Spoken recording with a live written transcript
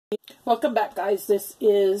Welcome back, guys. This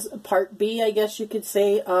is part B, I guess you could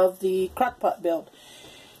say, of the crockpot build.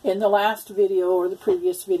 In the last video, or the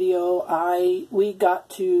previous video, we got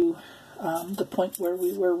to the point where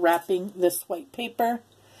we were wrapping this white paper,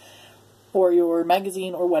 or your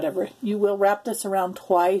magazine, or whatever. You will wrap this around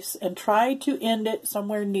twice, and try to end it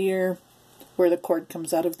somewhere near where the cord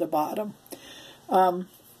comes out of the bottom.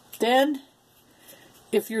 Then,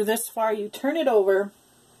 if you're this far, you turn it over.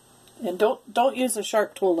 And don't use a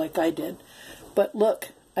sharp tool like I did. But look,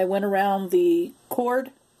 I went around the cord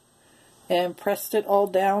and pressed it all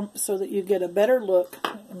down so that you get a better look.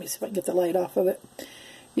 Let me see if I can get the light off of it.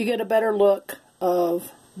 You get a better look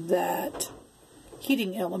of that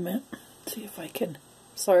heating element. Let's see if I can,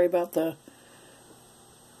 sorry about the,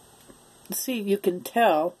 see, you can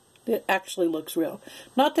tell it actually looks real.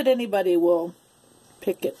 Not that anybody will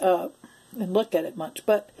pick it up and look at it much,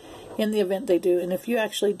 but in the event they do, and if you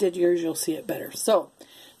actually did yours, you'll see it better. So,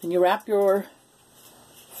 then you wrap your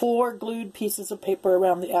 4 glued pieces of paper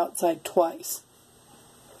around the outside twice.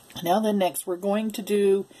 Now then, next we're going to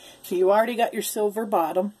do, so you already got your silver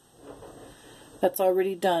bottom. That's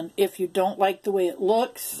already done. If you don't like the way it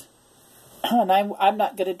looks, and I'm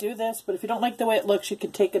not going to do this, but if you don't like the way it looks, you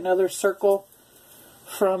can take another circle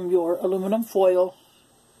from your aluminum foil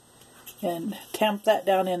and tamp that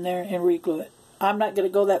down in there and re-glue it. I'm not going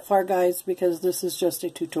to go that far, guys, because this is just a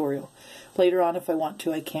tutorial. Later on, if I want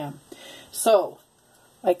to, I can. So,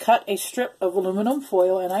 I cut a strip of aluminum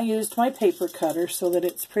foil, and I used my paper cutter so that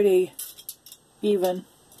it's pretty even.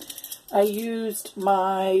 I used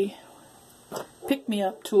my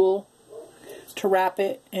pick-me-up tool to wrap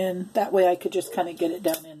it, and that way I could just kind of get it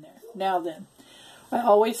down in there. Now then, I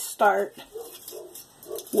always start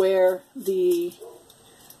where the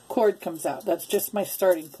cord comes out. That's just my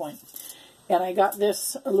starting point. And I got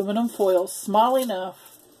this aluminum foil small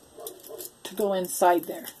enough to go inside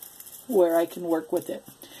there where I can work with it.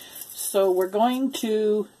 So we're going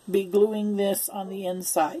to be gluing this on the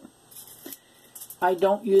inside. I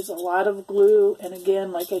don't use a lot of glue, and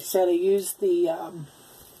again, like I said, I use the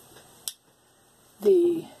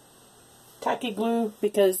tacky glue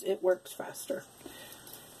because it works faster.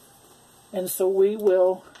 And so we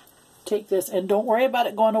will take this, and don't worry about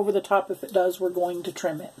it going over the top. If it does, we're going to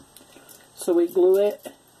trim it. So we glue it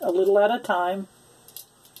a little at a time.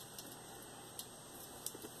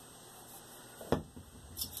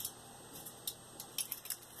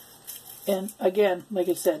 And again, like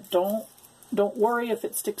I said, don't worry if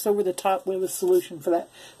it sticks over the top. We have a solution for that.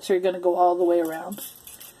 So you're going to go all the way around.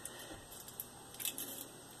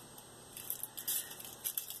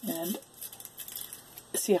 And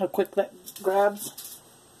see how quick that grabs?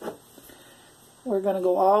 We're going to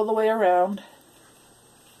go all the way around.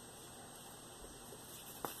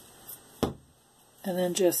 And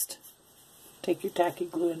then just take your tacky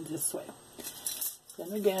glue in this way.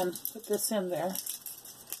 Then again, put this in there.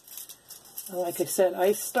 Like I said,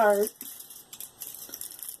 I start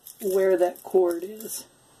where that cord is.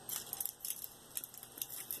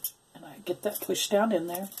 And I get that pushed down in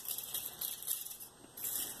there.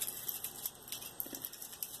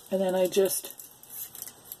 And then I just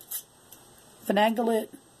finagle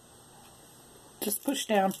it. Just push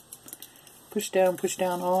down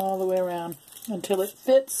all the way around until it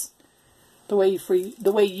fits the way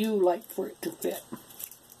you like for it to fit.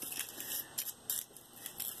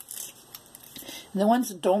 And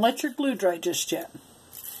then don't let your glue dry just yet.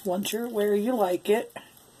 Once you're where you like it,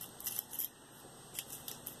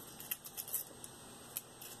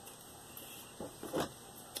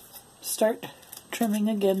 start trimming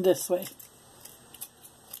again this way.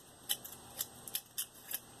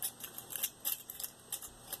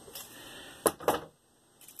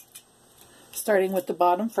 Starting with the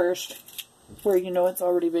bottom first, where you know it's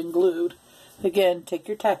already been glued. Again, take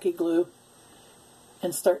your tacky glue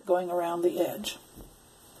and start going around the edge.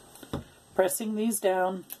 Pressing these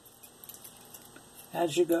down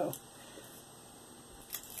as you go.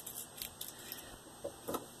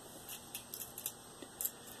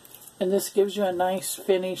 And this gives you a nice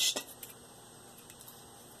finished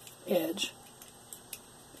edge.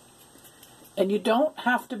 And you don't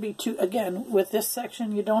have to be too, again, with this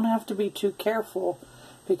section, you don't have to be too careful,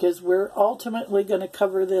 because we're ultimately going to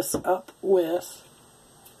cover this up with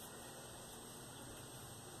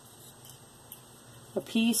a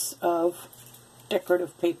piece of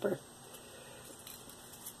decorative paper.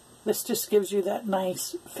 This just gives you that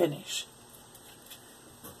nice finish.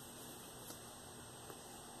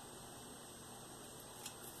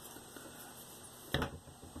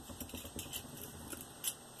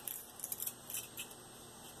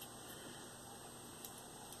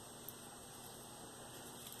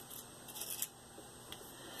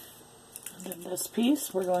 And then this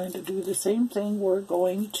piece, we're going to do the same thing. We're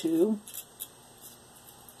going to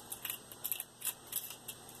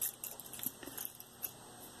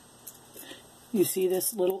you see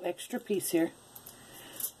this little extra piece here?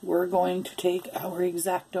 We're going to take our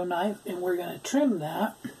X-Acto knife and we're going to trim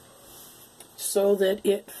that so that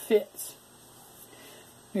it fits.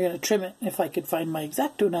 You're going to trim it. If I could find my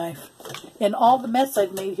X-Acto knife. And all the mess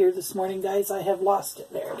I've made here this morning, guys, I have lost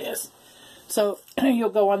it. There it is. So you'll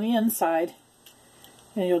go on the inside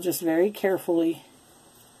and you'll just very carefully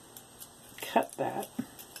cut that.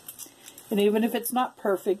 And even if it's not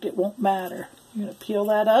perfect, it won't matter. You're going to peel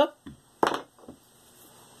that up.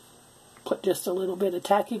 Put just a little bit of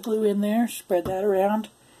tacky glue in there, spread that around,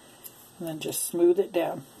 and then just smooth it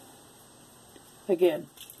down. Again,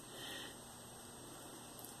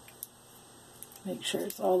 make sure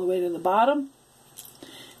it's all the way to the bottom.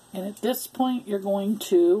 And at this point, you're going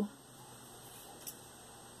to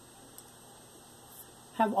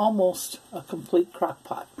have almost a complete crock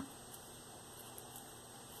pot.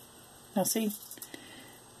 Now see,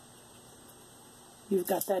 you've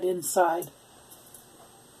got that inside.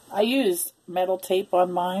 I used metal tape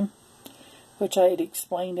on mine, which I had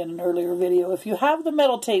explained in an earlier video. If you have the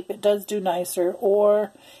metal tape, it does do nicer,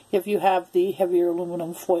 or if you have the heavier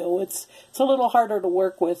aluminum foil, it's a little harder to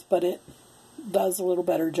work with, but it does a little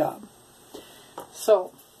better job.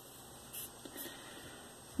 So,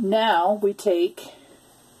 now we take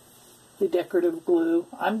the decorative glue.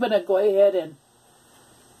 I'm going to go ahead and,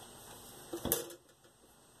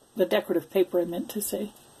 the decorative paper I meant to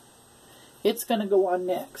say. It's going to go on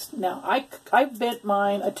next. Now, I bent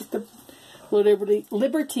mine. I took the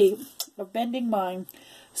liberty of bending mine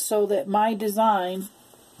so that my design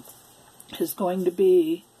is going to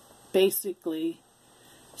be basically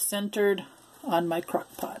centered on my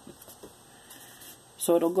crock pot.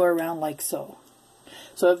 So it'll go around like so.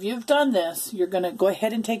 So if you've done this, you're going to go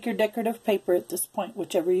ahead and take your decorative paper at this point,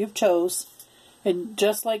 whichever you've chose. And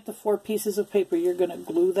just like the 4 pieces of paper, you're going to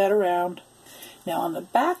glue that around. Now on the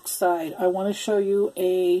back side, I want to show you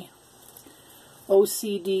a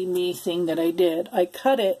OCD me thing that I did. I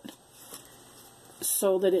cut it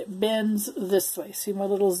so that it bends this way. See my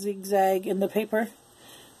little zigzag in the paper?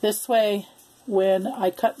 This way, when I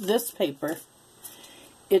cut this paper,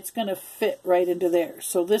 it's going to fit right into there.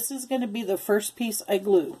 So this is going to be the first piece I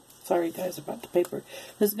glue. Sorry guys about the paper.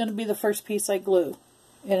 This is going to be the first piece I glue.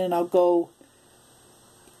 And then I'll go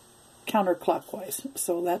counterclockwise.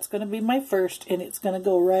 So that's going to be my first, and it's going to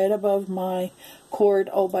go right above my cord.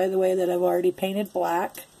 Oh, by the way, that I've already painted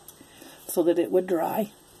black so that it would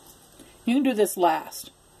dry. You can do this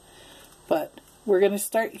last, but we're going to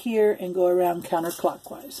start here and go around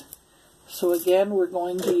counterclockwise. So again, we're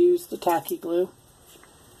going to use the tacky glue.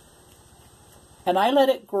 And I let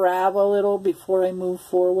it grab a little before I move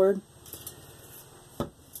forward.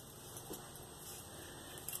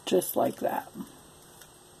 Just like that.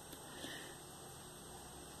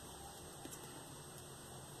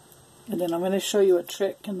 And then I'm going to show you a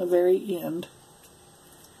trick in the very end.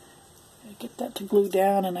 I get that to glue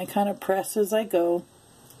down and I kind of press as I go.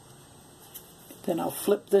 Then I'll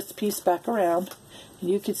flip this piece back around. And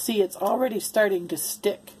you can see it's already starting to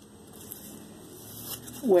stick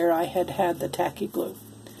where I had the tacky glue.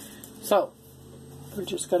 So, we're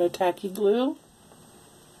just going to tacky glue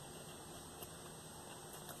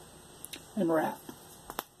and wrap.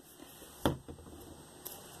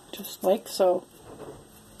 Just like so.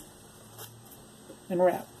 And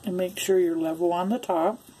wrap. And make sure you're level on the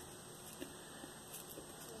top.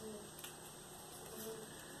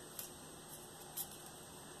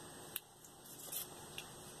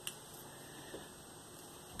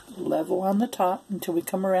 Level on the top until we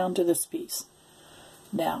come around to this piece.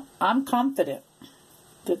 Now, I'm confident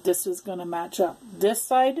that this is going to match up. This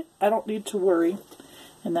side, I don't need to worry.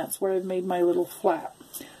 And that's where I've made my little flap.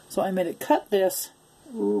 So I'm going to cut this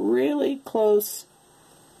really close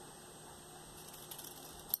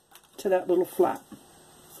to that little flap.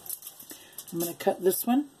 I'm going to cut this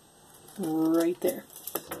one right there.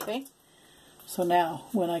 Okay? So now,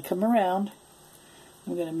 when I come around,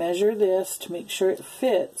 I'm going to measure this to make sure it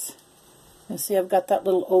fits. And see, I've got that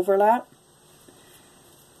little overlap.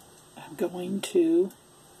 I'm going to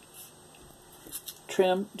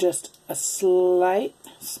trim just a slight,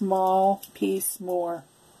 small piece more.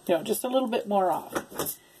 You know, just a little bit more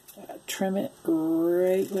off. Trim it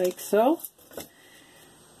right like so.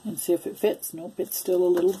 And see if it fits. Nope, it's still a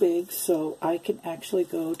little big, so I can actually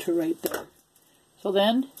go to right there. So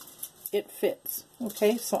then, it fits.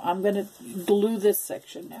 Okay, so I'm going to glue this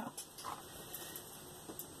section now.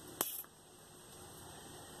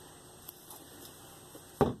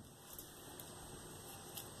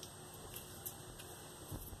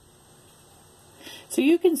 So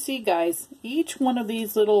you can see, guys, each one of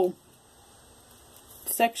these little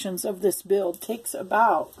sections of this build takes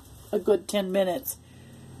about a good 10 minutes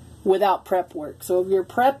without prep work. So if you're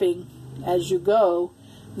prepping as you go,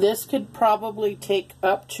 this could probably take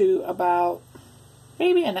up to about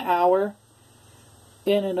maybe an hour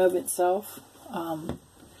in and of itself,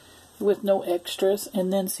 with no extras.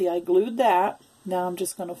 And then see, I glued that. Now I'm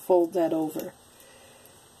just going to fold that over.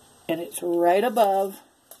 And it's right above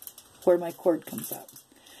where my cord comes up.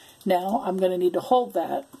 Now I'm going to need to hold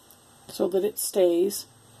that so that it stays.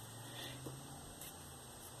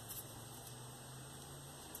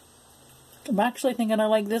 I'm actually thinking I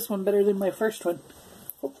like this one better than my first one.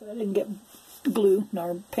 Hopefully I didn't get glue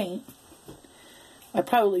nor paint. I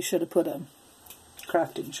probably should have put a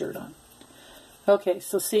crafting shirt on. Okay,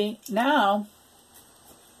 so see, now,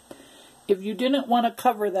 if you didn't want to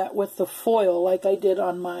cover that with the foil like I did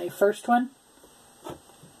on my first one,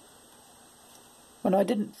 well, no, I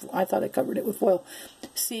didn't. I thought I covered it with foil.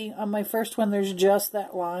 See, on my first one, there's just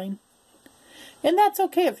that line. And that's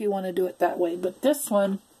okay if you want to do it that way. But this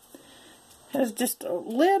one has just a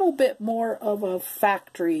little bit more of a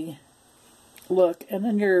factory look. And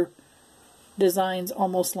then your designs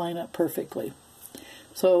almost line up perfectly.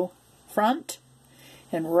 So, front,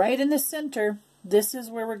 and right in the center, this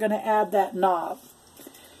is where we're going to add that knob.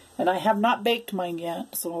 And I have not baked mine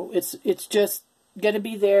yet, so it's just going to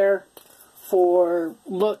be there for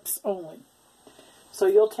looks only. So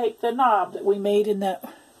you'll take the knob that we made in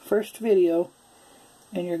that first video,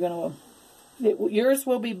 and you're going to, yours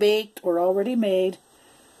will be baked or already made.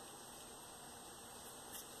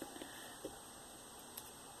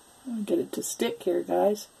 I'll get it to stick here,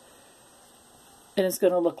 guys. And it's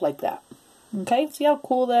going to look like that. Okay, see how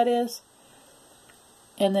cool that is?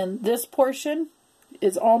 And then this portion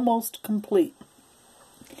is almost complete.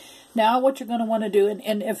 Now what you're going to want to do,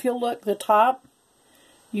 and if you'll look, the top,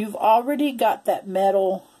 you've already got that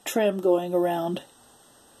metal trim going around.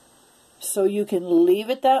 So you can leave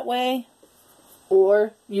it that way,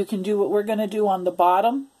 or you can do what we're going to do on the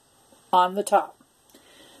bottom, on the top.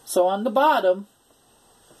 So on the bottom,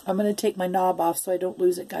 I'm going to take my knob off so I don't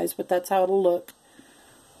lose it, guys, but that's how it'll look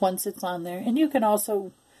once it's on there. And you can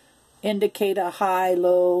also indicate a high,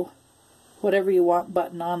 low, whatever you want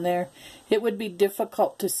button on there. It would be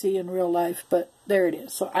difficult to see in real life, but there it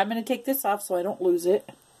is. So I'm going to take this off so I don't lose it.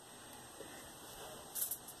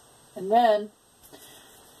 And then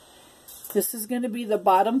this is going to be the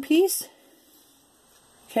bottom piece.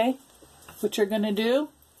 Okay, what you're going to do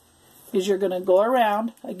is you're going to go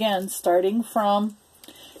around, again, starting from,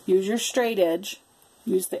 use your straight edge,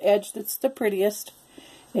 use the edge that's the prettiest,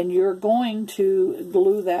 and you're going to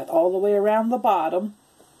glue that all the way around the bottom,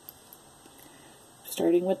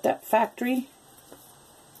 starting with that factory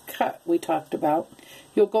cut we talked about.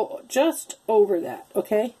 You'll go just over that,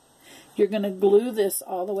 okay? You're going to glue this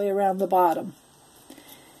all the way around the bottom.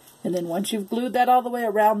 And then once you've glued that all the way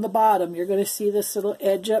around the bottom, you're going to see this little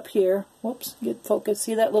edge up here. Whoops, get focused.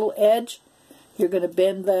 See that little edge? You're going to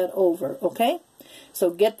bend that over, okay? So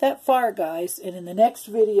get that far, guys, and in the next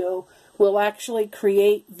video, we'll actually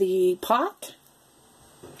create the pot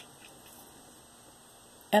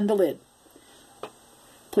and the lid.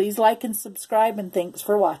 Please like and subscribe, and thanks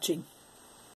for watching.